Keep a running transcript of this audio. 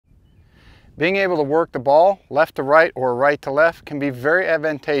being able to work the ball left to right or right to left can be very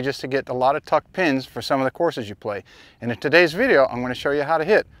advantageous to get a lot of tuck pins for some of the courses you play. And in today's video, I'm going to show you how to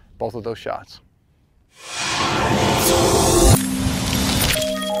hit both of those shots.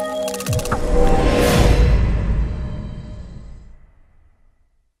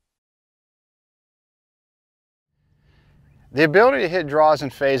 The ability to hit draws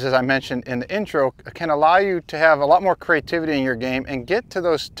and fades, as I mentioned in the intro, can allow you to have a lot more creativity in your game and get to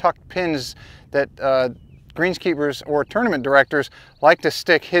those tucked pins that greenskeepers or tournament directors like to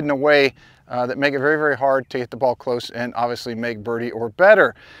stick hidden away that make it very, very hard to hit the ball close and obviously make birdie or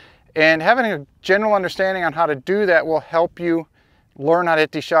better. And having a general understanding on how to do that will help you learn how to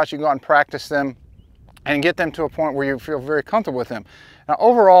hit these shots. You can go out and practice them and get them to a point where you feel very comfortable with them. Now,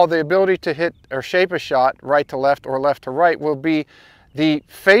 overall, the ability to hit or shape a shot right to left or left to right will be the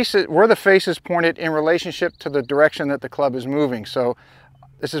face, where the face is pointed in relationship to the direction that the club is moving. So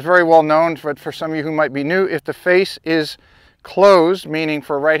this is very well known, but for some of you who might be new, if the face is closed, meaning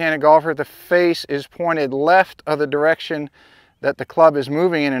for a right-handed golfer, the face is pointed left of the direction that the club is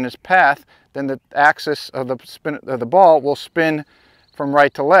moving in its path, then the axis of the spin of the ball will spin from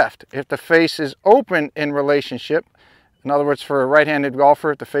right to left. If the face is open in relationship, in other words, for a right-handed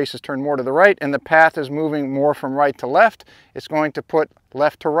golfer, if the face is turned more to the right and the path is moving more from right to left, it's going to put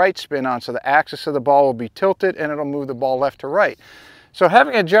left to right spin on. So the axis of the ball will be tilted and it'll move the ball left to right. So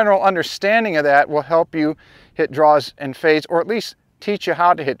having a general understanding of that will help you hit draws and fades, or at least teach you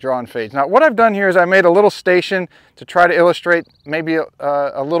how to hit draw and fades. Now, what I've done here is I made a little station to try to illustrate maybe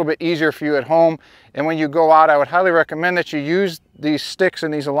a little bit easier for you at home. And when you go out, I would highly recommend that you use these sticks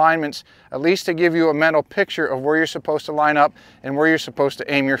and these alignments at least to give you a mental picture of where you're supposed to line up and where you're supposed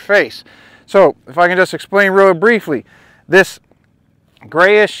to aim your face. So if I can just explain really briefly, this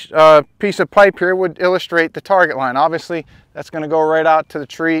grayish piece of pipe here would illustrate the target line. Obviously, that's going to go right out to the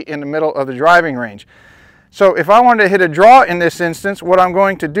tree in the middle of the driving range. So if I wanted to hit a draw in this instance, what I'm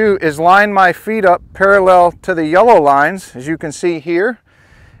going to do is line my feet up parallel to the yellow lines, as you can see here.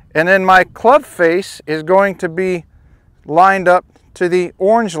 And then my club face is going to be lined up to the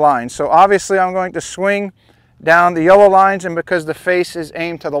orange line. So obviously I'm going to swing down the yellow lines, and because the face is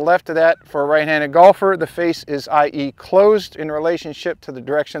aimed to the left of that for a right-handed golfer, the face is, i.e., closed in relationship to the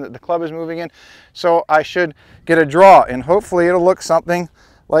direction that the club is moving in. So I should get a draw, and hopefully it'll look something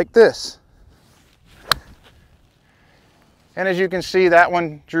like this. And as you can see, that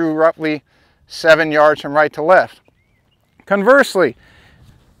one drew roughly 7 yards from right to left. Conversely,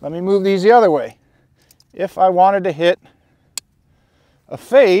 let me move these the other way. If I wanted to hit a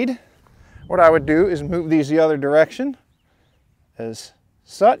fade, what I would do is move these the other direction as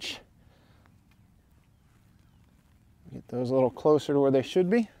such. Get those a little closer to where they should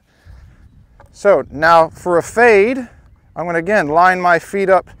be. So now for a fade, I'm going to again line my feet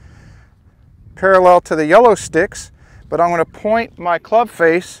up parallel to the yellow sticks, but I'm going to point my club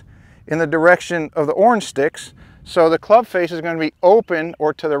face in the direction of the orange sticks. So the club face is going to be open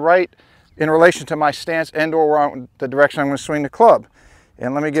or to the right in relation to my stance and or the direction I'm going to swing the club.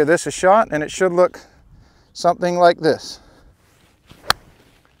 And let me give this a shot, and it should look something like this.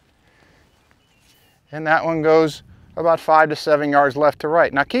 And that one goes about 5 to 7 yards left to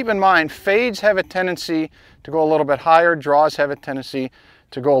right. Now keep in mind, fades have a tendency to go a little bit higher, draws have a tendency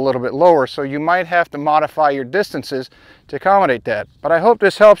to go a little bit lower, so you might have to modify your distances to accommodate that. But I hope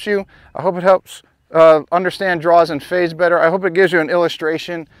this helps you. I hope it helps understand draws and fades better. I hope it gives you an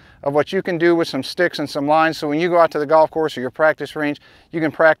illustration of what you can do with some sticks and some lines, so when you go out to the golf course or your practice range, you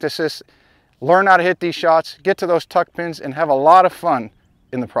can practice this, learn how to hit these shots, get to those tuck pins, and have a lot of fun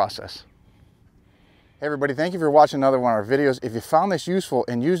in the process. Hey everybody, thank you for watching another one of our videos. If you found this useful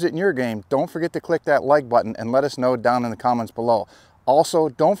and used it in your game, don't forget to click that like button and let us know down in the comments below. Also,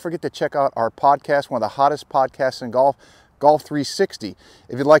 don't forget to check out our podcast, one of the hottest podcasts in golf, Golf 360.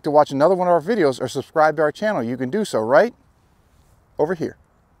 If you'd like to watch another one of our videos or subscribe to our channel, you can do so right over here.